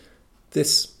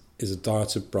This is a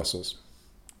diet of Brussels.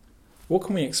 What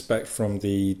can we expect from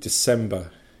the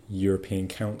December European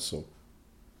Council?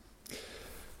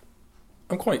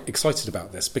 I'm quite excited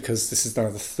about this because this is now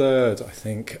the third, I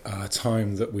think,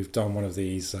 time that we've done one of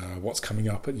these what's coming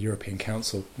up at the European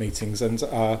Council meetings. And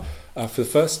for the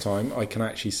first time, I can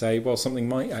actually say, well, something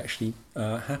might actually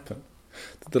happen.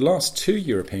 The last two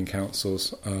European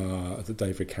Councils that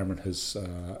David Cameron has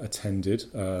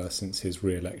attended since his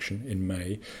re-election in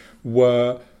May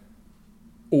were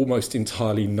almost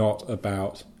entirely not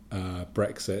about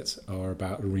Brexit or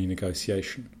about a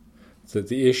renegotiation. That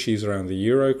the issues around the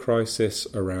euro crisis,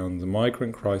 around the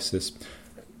migrant crisis,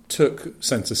 took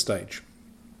centre stage.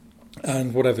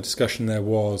 And whatever discussion there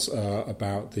was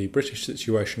about the British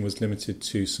situation was limited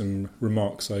to some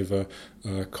remarks over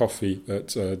coffee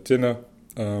at dinner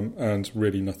and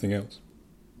really nothing else.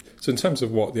 So in terms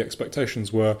of what the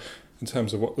expectations were, in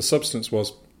terms of what the substance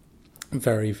was,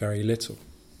 very, very little.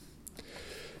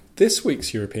 This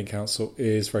week's European Council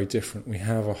is very different. We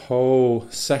have a whole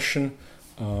session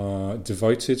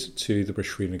devoted to the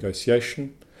British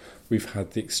renegotiation. We've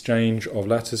had the exchange of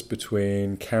letters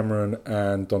between Cameron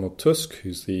and Donald Tusk,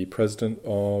 who's the president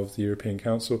of the European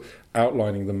Council,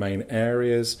 outlining the main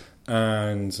areas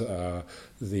and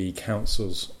the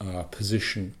Council's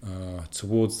position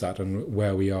towards that and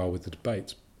where we are with the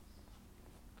debate.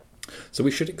 So we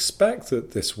should expect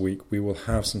that this week we will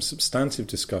have some substantive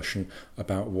discussion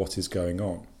about what is going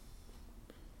on.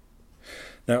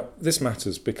 Now, this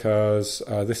matters because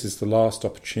this is the last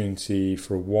opportunity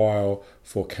for a while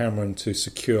for Cameron to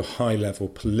secure high-level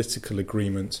political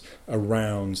agreement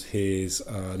around his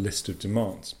list of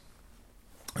demands.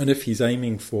 And if he's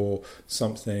aiming for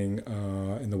something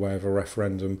in the way of a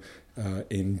referendum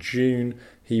in June,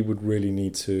 he would really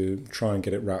need to try and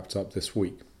get it wrapped up this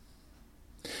week.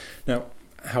 Now,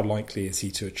 how likely is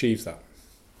he to achieve that?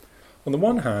 On the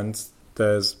one hand,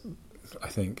 there's, I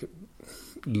think,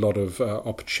 a lot of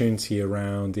opportunity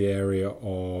around the area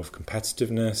of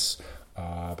competitiveness,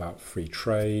 about free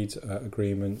trade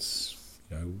agreements.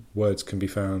 Words can be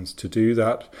found to do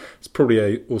that. It's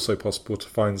probably also possible to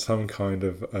find some kind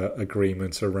of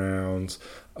agreement around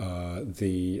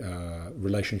the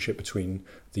relationship between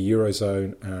the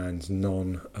Eurozone and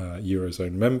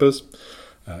non-Eurozone members,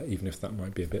 even if that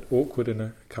might be a bit awkward in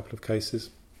a couple of cases.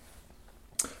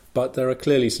 But there are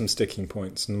clearly some sticking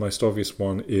points, and the most obvious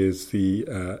one is the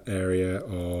area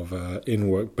of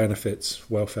in-work benefits,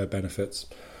 welfare benefits,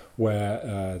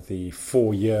 where the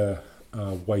 4-year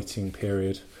waiting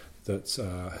period that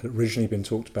had originally been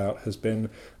talked about has been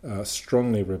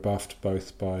strongly rebuffed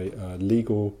both by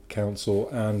legal counsel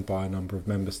and by a number of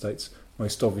member states,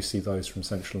 most obviously those from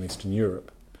Central and Eastern Europe.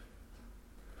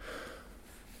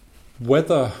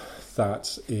 Whether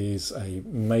that is a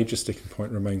major sticking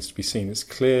point remains to be seen. It's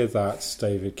clear that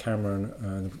David Cameron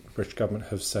and the British government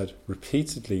have said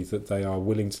repeatedly that they are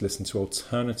willing to listen to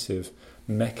alternative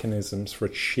mechanisms for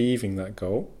achieving that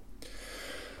goal.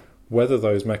 Whether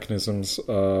those mechanisms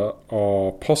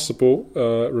are possible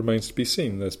remains to be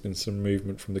seen. There's been some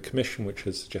movement from the Commission which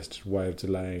has suggested a way of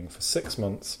delaying for 6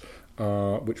 months,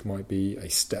 which might be a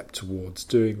step towards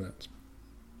doing that.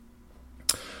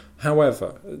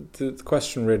 However, the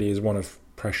question really is one of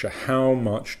pressure. How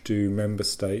much do member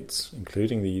states,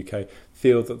 including the UK,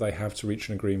 feel that they have to reach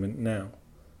an agreement now?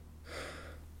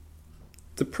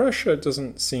 The pressure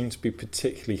doesn't seem to be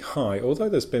particularly high, although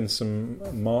there's been some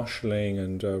marshalling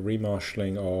and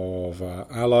remarshalling of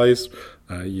allies.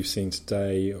 You've seen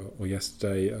today or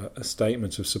yesterday a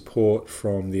statement of support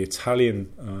from the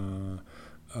Italian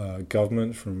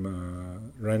government,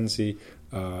 from Renzi,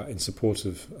 in support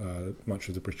of much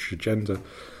of the British agenda.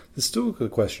 There's still the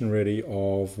question really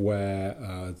of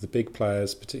where the big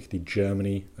players, particularly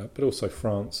Germany, but also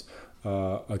France,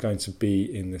 are going to be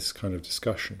in this kind of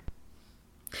discussion.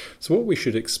 So what we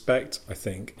should expect, I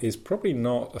think, is probably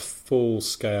not a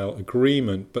full-scale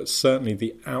agreement, but certainly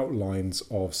the outlines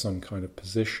of some kind of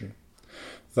position.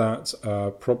 That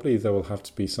probably there will have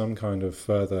to be some kind of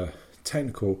further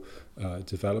technical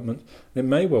development. And it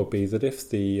may well be that if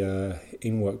the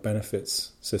in-work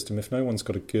benefits system, if no one's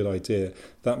got a good idea,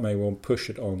 that may well push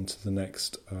it on to the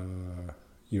next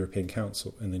European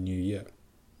Council in the new year.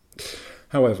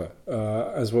 However,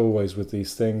 as always with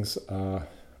these things,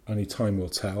 only time will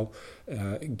tell.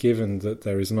 Given that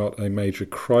there is not a major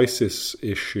crisis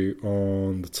issue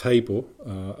on the table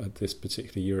at this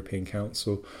particular European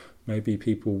Council, maybe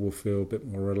people will feel a bit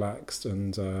more relaxed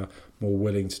and more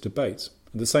willing to debate.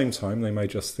 At the same time, they may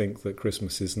just think that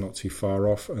Christmas is not too far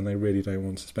off and they really don't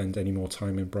want to spend any more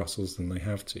time in Brussels than they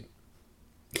have to.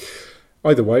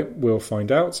 Either way, we'll find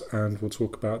out and we'll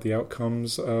talk about the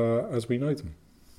outcomes as we know them.